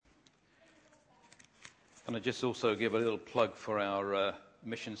And I just also give a little plug for our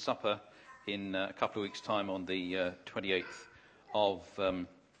mission supper in a couple of weeks' time on the 28th of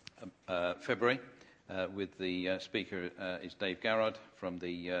February. With the speaker is Dave Garrard from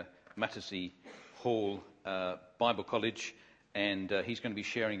the Mattersey Hall Bible College, and he's going to be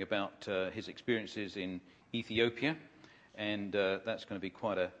sharing about his experiences in Ethiopia, and that's going to be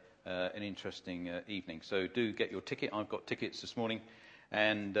quite an interesting evening. So do get your ticket. I've got tickets this morning,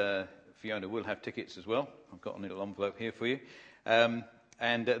 and Fiona will have tickets as well. I've got a little envelope here for you. And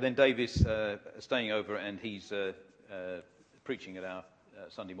then Dave is staying over, and he's preaching at our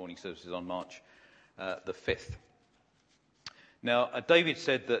Sunday morning services on March the 5th. Now, David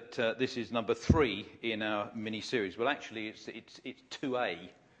said that this is number 3 in our mini-series. Well, actually, it's 2A,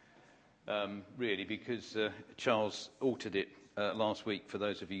 really, because Charles altered it last week for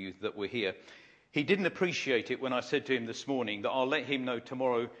those of you that were here. He didn't appreciate it when I said to him this morning that I'll let him know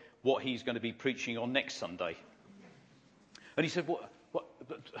tomorrow what he's going to be preaching on next Sunday. And he said, what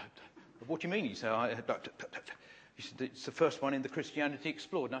do you mean? He said, it's the first one in the Christianity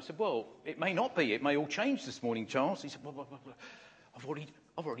Explored. And I said, well, it may not be. It may all change this morning, Charles. He said, well, I've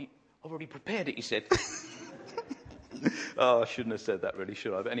already prepared it, he said. Oh, I shouldn't have said that, really,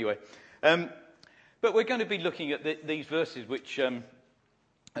 should I? But anyway. But we're going to be looking at these verses which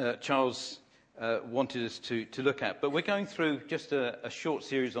Charles wanted us to look at. But we're going through just a short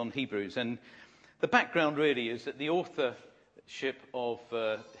series on Hebrews. And the background really is that the authorship of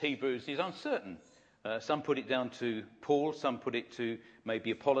Hebrews is uncertain. Some put it down to Paul, some put it to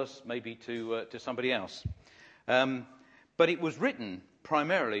maybe Apollos, maybe to somebody else. But it was written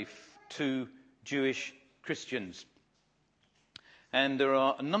primarily to Jewish Christians. And there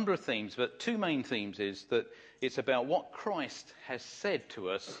are a number of themes, but 2 main themes is that it's about what Christ has said to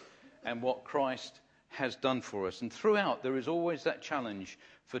us and what Christ has done for us. And throughout, there is always that challenge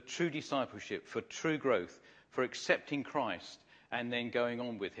for true discipleship, for true growth, for accepting Christ and then going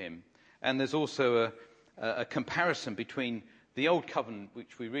on with him. And there's also a comparison between the Old Covenant,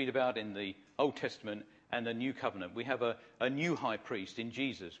 which we read about in the Old Testament, and the New Covenant. We have a new high priest in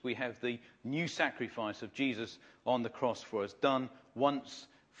Jesus. We have the new sacrifice of Jesus on the cross for us, done once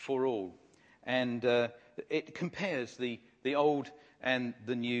for all. And it compares the Old and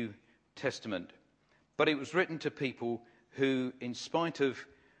the New Testament. But it was written to people who, in spite of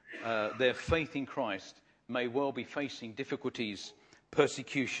their faith in Christ, may well be facing difficulties,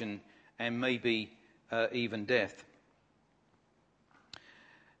 persecution, and maybe even death.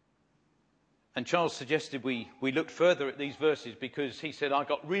 And Charles suggested we looked further at these verses because he said, I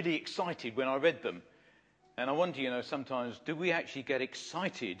got really excited when I read them. And I wonder, sometimes, do we actually get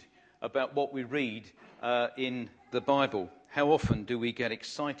excited about what we read in the Bible? How often do we get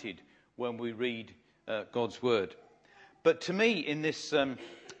excited when we read God's Word? But to me, in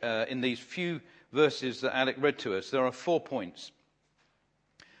these few verses that Alec read to us, there are 4 points.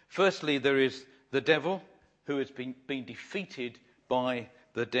 Firstly, there is the devil who has been defeated by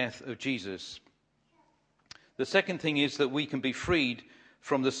the death of Jesus. The second thing is that we can be freed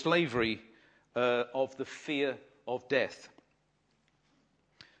from the slavery of the fear of death.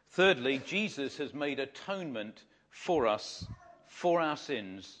 Thirdly, Jesus has made atonement for us, for our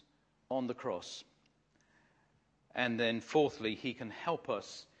sins, on the cross. And then fourthly, he can help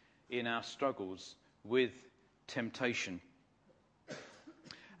us in our struggles with temptation.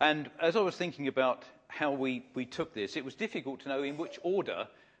 And as I was thinking about how we took this, it was difficult to know in which order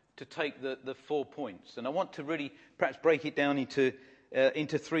to take the 4 points. And I want to really perhaps break it down into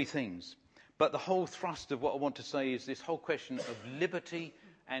 3 things. But the whole thrust of what I want to say is this whole question of liberty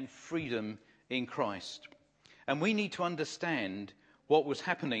and freedom in Christ. And we need to understand what was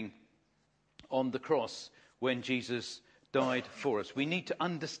happening on the cross when Jesus died for us. We need to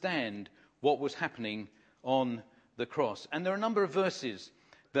understand what was happening on the cross. And there are a number of verses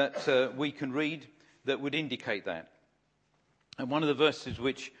that we can read that would indicate that. And one of the verses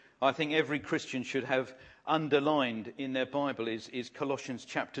which I think every Christian should have underlined in their Bible is Colossians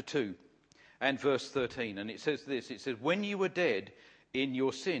chapter 2 and verse 13. And it says this, it says, when you were dead in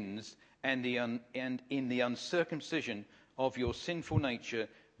your sins and in the uncircumcision of your sinful nature,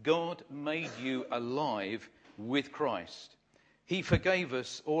 God made you alive with Christ. He forgave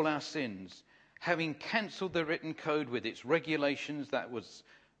us all our sins, having cancelled the written code with its regulations that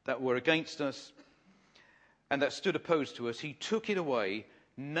were against us and that stood opposed to us. He took it away,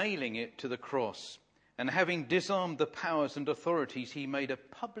 nailing it to the cross. And having disarmed the powers and authorities, he made a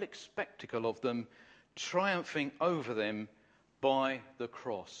public spectacle of them, triumphing over them by the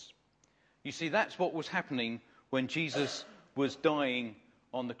cross. You see, that's what was happening when Jesus was dying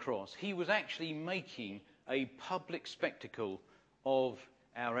on the cross. He was actually making a public spectacle of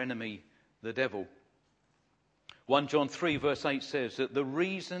our enemy, the devil. 1 John 3 verse 8 says that the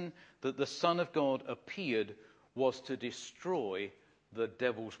reason that the Son of God appeared was to destroy the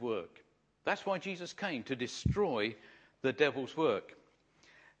devil's work. That's why Jesus came, to destroy the devil's work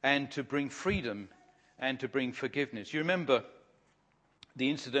and to bring freedom and to bring forgiveness. You remember the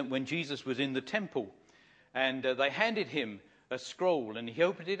incident when Jesus was in the temple and they handed him a scroll and he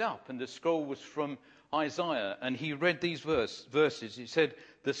opened it up and the scroll was from Isaiah and he read these verses. It said,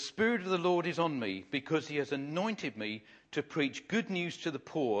 "The Spirit of the Lord is on me because he has anointed me to preach good news to the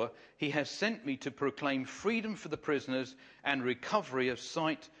poor. He has sent me to proclaim freedom for the prisoners and recovery of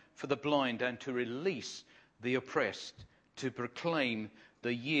sight for the blind and to release the oppressed, to proclaim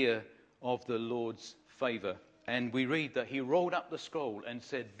the year of the Lord's favour." And we read that he rolled up the scroll and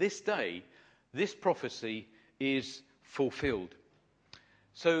said, "This day, this prophecy is fulfilled."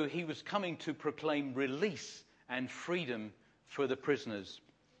 So he was coming to proclaim release and freedom for the prisoners.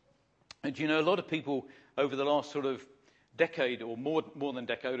 And you know, a lot of people over the last sort of decade or more than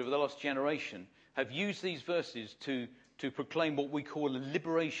decade, over the last generation, have used these verses to proclaim what we call a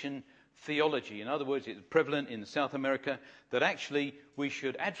liberation theology. In other words, it's prevalent in South America that actually we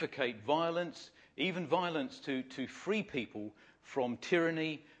should advocate violence, even violence to free people from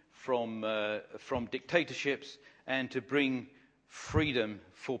tyranny, from dictatorships, and to bring freedom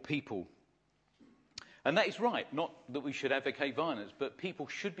for people. And that is right, not that we should advocate violence, but people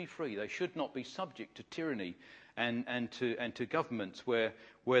should be free. They should not be subject to tyranny and to governments where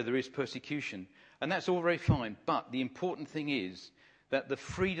there is persecution. And that's all very fine. But the important thing is that the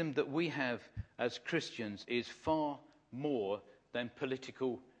freedom that we have as Christians is far more than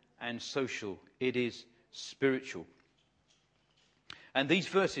political and social. It is spiritual. And these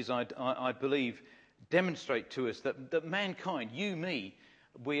verses, I believe, demonstrate to us that mankind, you, me,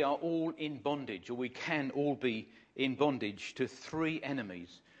 we are all in bondage, or we can all be in bondage to three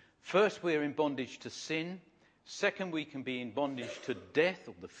enemies. First, we're in bondage to sin. Second, we can be in bondage to death,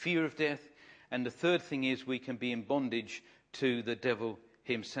 or the fear of death. And the third thing is we can be in bondage to the devil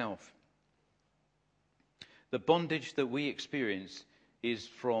himself. The bondage that we experience is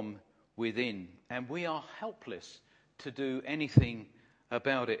from within, and we are helpless to do anything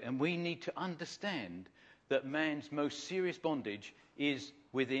about it. And we need to understand that man's most serious bondage is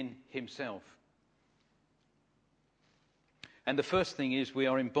within himself. And the first thing is we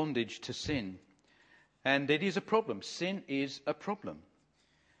are in bondage to sin. And it is a problem. Sin is a problem.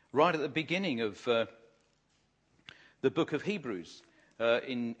 Right at the beginning of the book of Hebrews,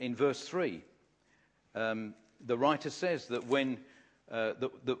 in verse 3, the writer says that when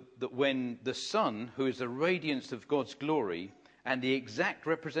the Son, who is the radiance of God's glory and the exact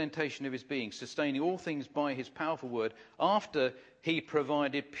representation of his being, sustaining all things by his powerful word, after he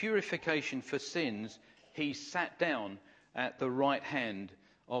provided purification for sins, he sat down at the right hand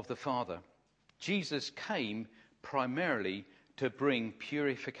of the Father. Jesus came primarily to bring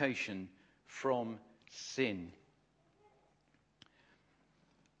purification from sin.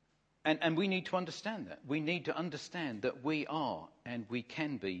 And we need to understand that. We need to understand that we are and we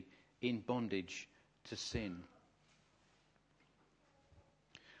can be in bondage to sin.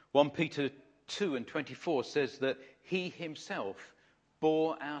 1 Peter 2:24 says that he himself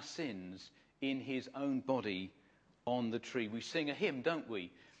bore our sins in his own body on the tree. We sing a hymn, don't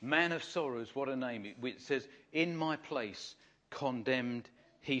we? Man of sorrows, what a name. It says, in my place, condemned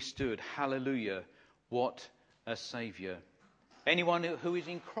he stood. Hallelujah, what a saviour. Anyone who is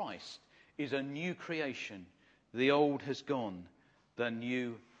in Christ is a new creation. The old has gone, the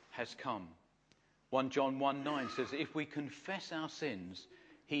new has come. 1 John 1:9 says, if we confess our sins,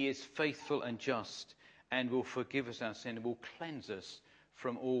 he is faithful and just and will forgive us our sin and will cleanse us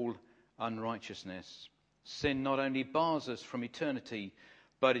from all unrighteousness. Sin not only bars us from eternity,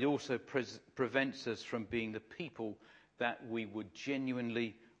 but it also prevents us from being the people that we would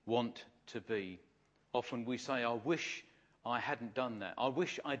genuinely want to be. Often we say, I wish I hadn't done that. I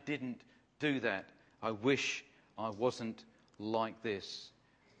wish I didn't do that. I wish I wasn't like this.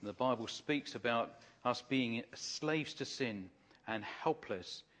 And the Bible speaks about us being slaves to sin and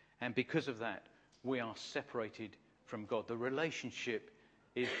helpless. And because of that, we are separated from God. The relationship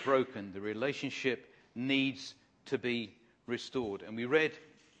is broken. The relationship needs to be restored. And we read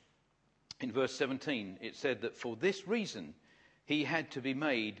in verse 17, it said that for this reason, he had to be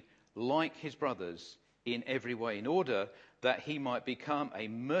made like his brothers in every way, in order that he might become a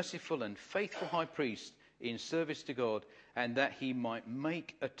merciful and faithful high priest in service to God, and that he might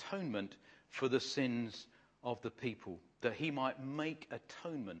make atonement for the sins of the people. That he might make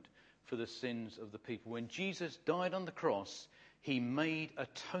atonement for the sins of the people. When Jesus died on the cross, he made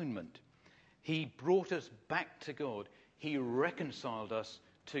atonement. He brought us back to God. He reconciled us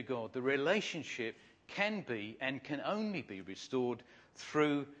to God. The relationship can be and can only be restored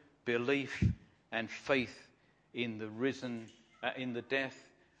through belief and faith in the death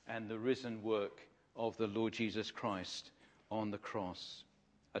and the risen work of the Lord Jesus Christ on the cross.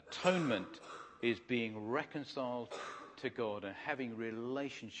 Atonement is being reconciled to God and having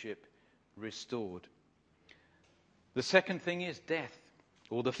relationship restored. The second thing is death,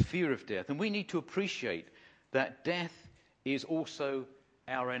 or the fear of death. And we need to appreciate that death is also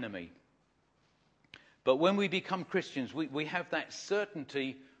our enemy. But when we become Christians, we have that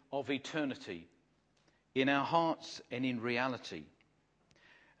certainty of eternity in our hearts and in reality.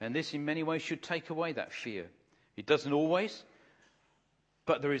 And this in many ways should take away that fear. It doesn't always,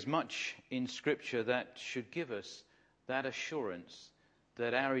 but there is much in Scripture that should give us that assurance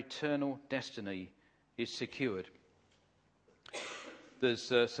that our eternal destiny is secured.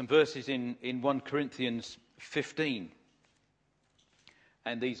 There's some verses in 1 Corinthians 15,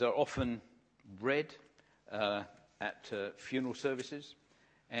 and these are often read at funeral services.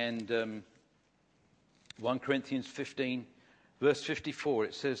 And 1 Corinthians 15, verse 54,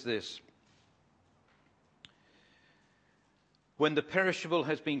 it says this: "When the perishable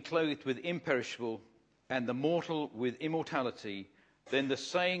has been clothed with imperishable, and the mortal with immortality, then the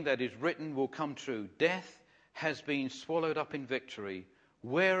saying that is written will come true. Death has been swallowed up in victory.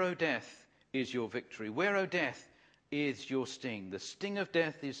 Where, O death, is your victory? Where, O death, is your sting? The sting of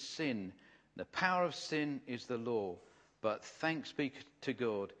death is sin. The power of sin is the law. But thanks be to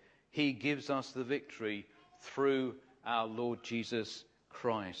God, He gives us the victory through our Lord Jesus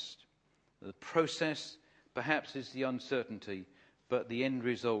Christ." The process perhaps is the uncertainty, but the end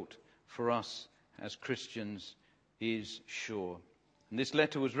result for us as Christians is sure. And this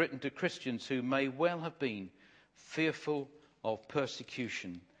letter was written to Christians who may well have been fearful of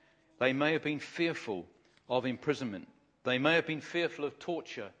persecution. They may have been fearful of imprisonment. They may have been fearful of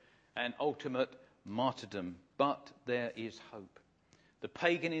torture and ultimate martyrdom. But there is hope. The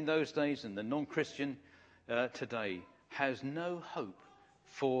pagan in those days and the non-Christian today has no hope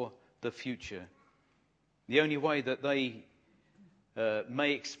for the future. The only way that they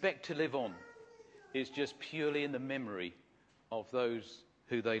may expect to live on is just purely in the memory of those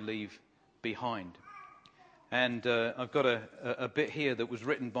who they leave behind. And I've got a bit here that was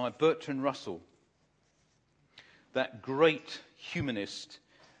written by Bertrand Russell, that great humanist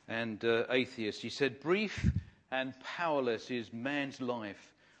and atheist. He said, "Brief and powerless is man's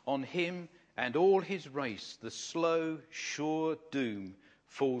life. On him and all his race the slow, sure doom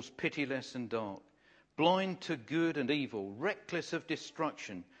falls pitiless and dark. Blind to good and evil, reckless of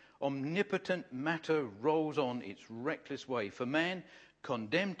destruction, omnipotent matter rolls on its reckless way. For man,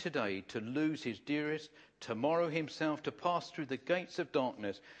 condemned today to lose his dearest, tomorrow himself to pass through the gates of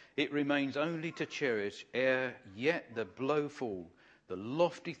darkness, it remains only to cherish, ere yet the blow fall, the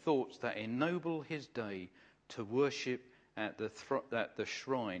lofty thoughts that ennoble his day, to worship at the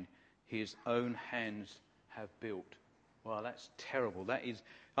shrine his own hands have built." Well, that's terrible. That is,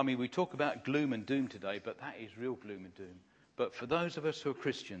 we talk about gloom and doom today, but that is real gloom and doom. But for those of us who are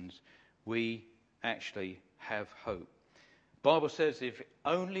Christians, we actually have hope. The Bible says if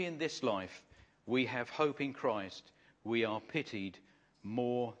only in this life we have hope in Christ, we are pitied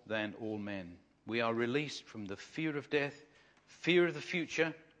more than all men. We are released from the fear of death, fear of the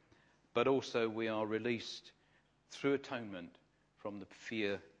future, but also we are released through atonement from the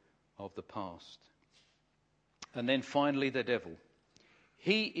fear of the past. And then finally, the devil.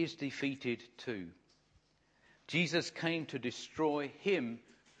 He is defeated too. Jesus came to destroy him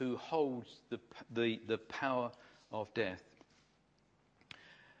who holds the power of death.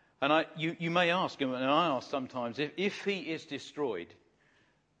 And you may ask, and I ask sometimes, if he is destroyed,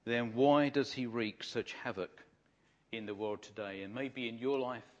 then why does he wreak such havoc in the world today, and maybe in your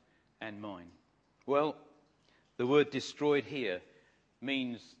life and mine? Well, the word destroyed here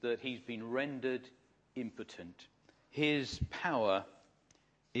means that he's been rendered impotent. His power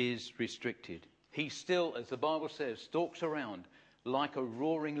is restricted. He still, as the Bible says, stalks around like a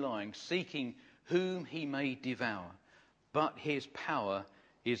roaring lion, seeking whom he may devour. But his power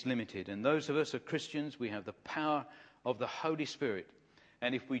is limited. And those of us who are Christians, we have the power of the Holy Spirit.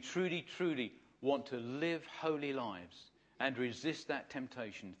 And if we truly, truly want to live holy lives and resist that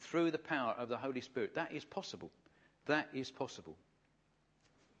temptation through the power of the Holy Spirit, that is possible. That is possible.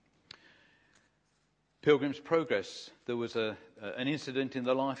 Pilgrim's Progress. There was an incident in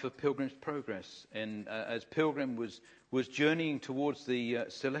the life of Pilgrim's Progress, and as Pilgrim was journeying towards the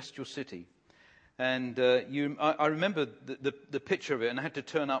celestial city, and I remember the picture of it, and I had to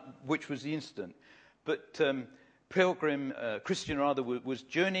turn up which was the incident. But Pilgrim, Christian rather, was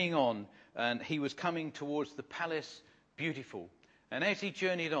journeying on, and he was coming towards the Palace Beautiful. And as he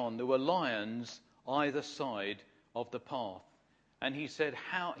journeyed on, there were lions either side of the path. And he said,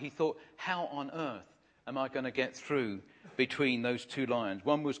 how on earth am I going to get through between those two lions?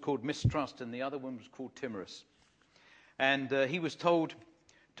 One was called Mistrust and the other one was called Timorous. And he was told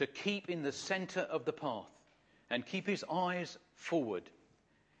to keep in the center of the path and keep his eyes forward.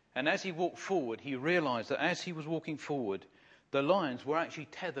 And as he walked forward, he realized that as he was walking forward, the lions were actually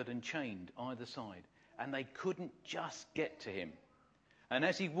tethered and chained either side, and they couldn't just get to him. And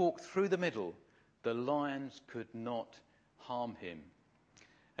as he walked through the middle, the lions could not harm him.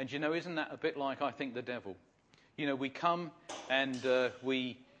 And isn't that a bit like, I think, the devil? We come and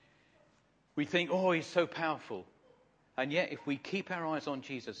we think, oh, he's so powerful. And yet, if we keep our eyes on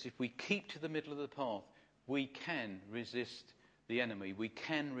Jesus, if we keep to the middle of the path, we can resist the enemy. We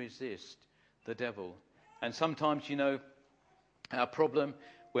can resist the devil. And sometimes, our problem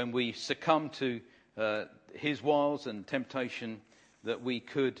when we succumb to his wiles and temptation, that we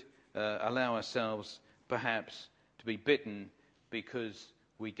could allow ourselves perhaps to be bitten because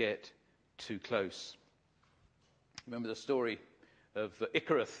we get too close. Remember the story of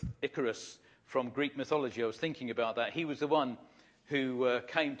Icarus from Greek mythology? I was thinking about that. He was the one who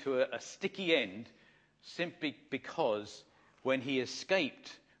came to a sticky end simply because when he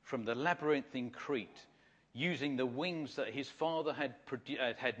escaped from the labyrinth in Crete, using the wings that his father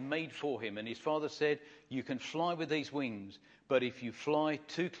had made for him. And his father said, you can fly with these wings, but if you fly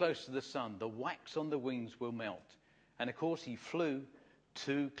too close to the sun, the wax on the wings will melt. And of course, he flew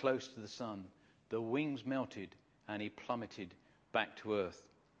too close to the sun. The wings melted and he plummeted back to earth.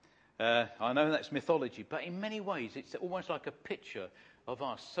 I know that's mythology, but in many ways, it's almost like a picture of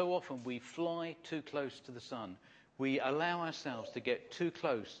us. So often we fly too close to the sun. We allow ourselves to get too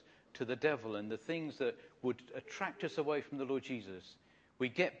close to the devil and the things that would attract us away from the Lord Jesus. We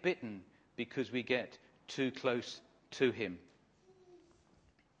get bitten because we get too close to him.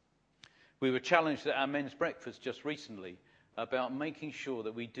 We were challenged at our men's breakfast just recently about making sure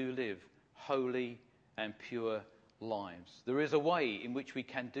that we do live holy and pure lives. There is a way in which we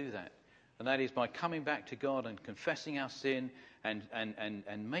can do that, and that is by coming back to God and confessing our sin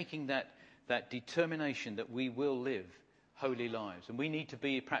and making that determination that we will live holy lives. And we need to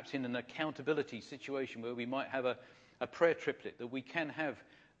be perhaps in an accountability situation where we might have a prayer triplet, that we can have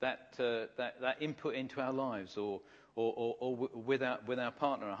that input into our lives or with our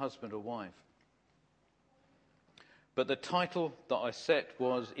partner, a husband or wife. But the title that I set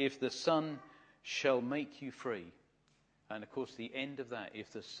was, If the Son Shall Make You Free. And of course the end of that,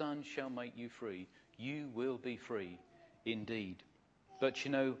 if the Son shall make you free, you will be free indeed. But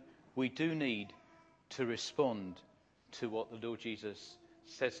we do need to respond to what the Lord Jesus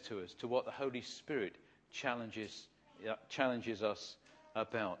says to us, to what the Holy Spirit challenges us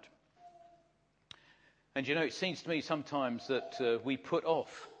about. And it seems to me sometimes that we put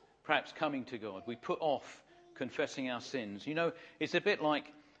off perhaps coming to God. We put off confessing our sins. It's a bit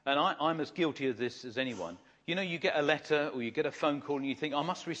like, and I'm as guilty of this as anyone. You get a letter or you get a phone call and you think, I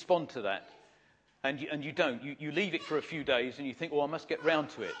must respond to that. And you don't. You leave it for a few days and you think, I must get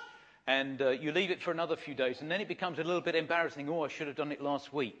round to it. And you leave it for another few days, and then it becomes a little bit embarrassing. I should have done it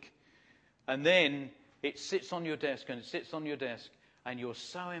last week. And then it sits on your desk, and you're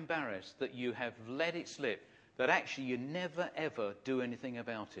so embarrassed that you have let it slip, that actually you never, ever do anything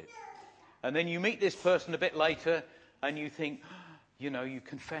about it. And then you meet this person a bit later, and you think, you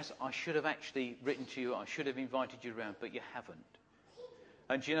confess, I should have actually written to you, I should have invited you around, but you haven't.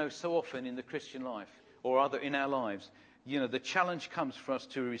 And so often in the Christian life, or in our lives, the challenge comes for us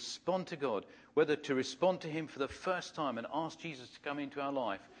to respond to God, whether to respond to him for the first time and ask Jesus to come into our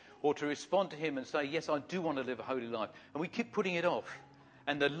life, or to respond to him and say, yes, I do want to live a holy life. And we keep putting it off.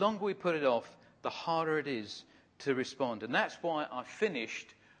 And the longer we put it off, the harder it is to respond. And that's why I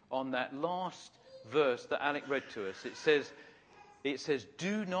finished on that last verse that Alec read to us. It says,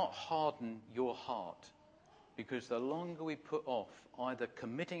 do not harden your heart. Because the longer we put off either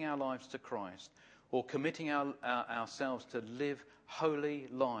committing our lives to Christ or committing ourselves to live holy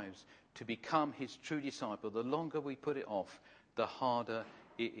lives, to become his true disciple, the longer we put it off, the harder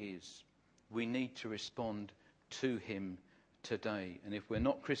it is. We need to respond to him today. And if we're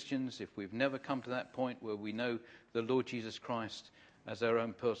not Christians, if we've never come to that point where we know the Lord Jesus Christ as our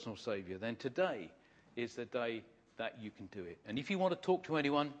own personal Saviour, then today is the day that you can do it. And if you want to talk to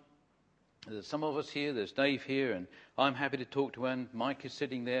anyone, there's some of us here, there's Dave here, and I'm happy to talk to one. Mike is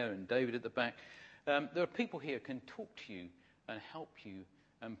sitting there and David at the back. There are people here who can talk to you and help you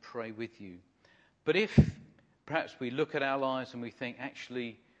and pray with you. But if perhaps we look at our lives and we think,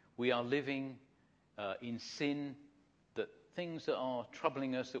 actually, we are living in sin, that things that are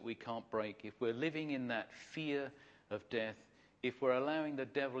troubling us that we can't break, if we're living in that fear of death, if we're allowing the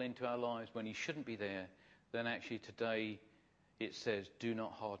devil into our lives when he shouldn't be there, then actually today it says, do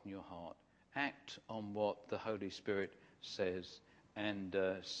not harden your heart. Act on what the Holy Spirit says and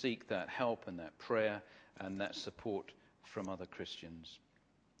seek that help and that prayer and that support from other Christians.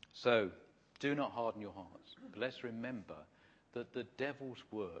 So, do not harden your hearts. But let's remember that the devil's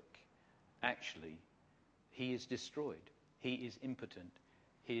work, actually, he is destroyed. He is impotent.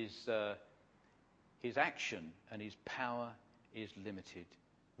 His action and his power is limited.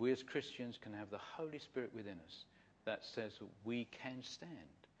 We as Christians can have the Holy Spirit within us that says that we can stand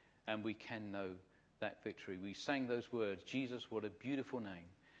and we can know that victory. We sang those words, Jesus, what a beautiful name.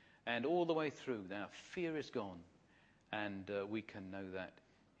 And all the way through, now fear is gone. And we can know that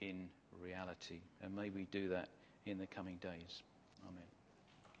in reality. And may we do that in the coming days. Amen.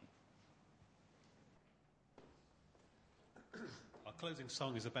 Our closing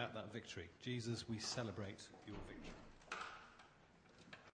song is about that victory. Jesus, we celebrate your victory.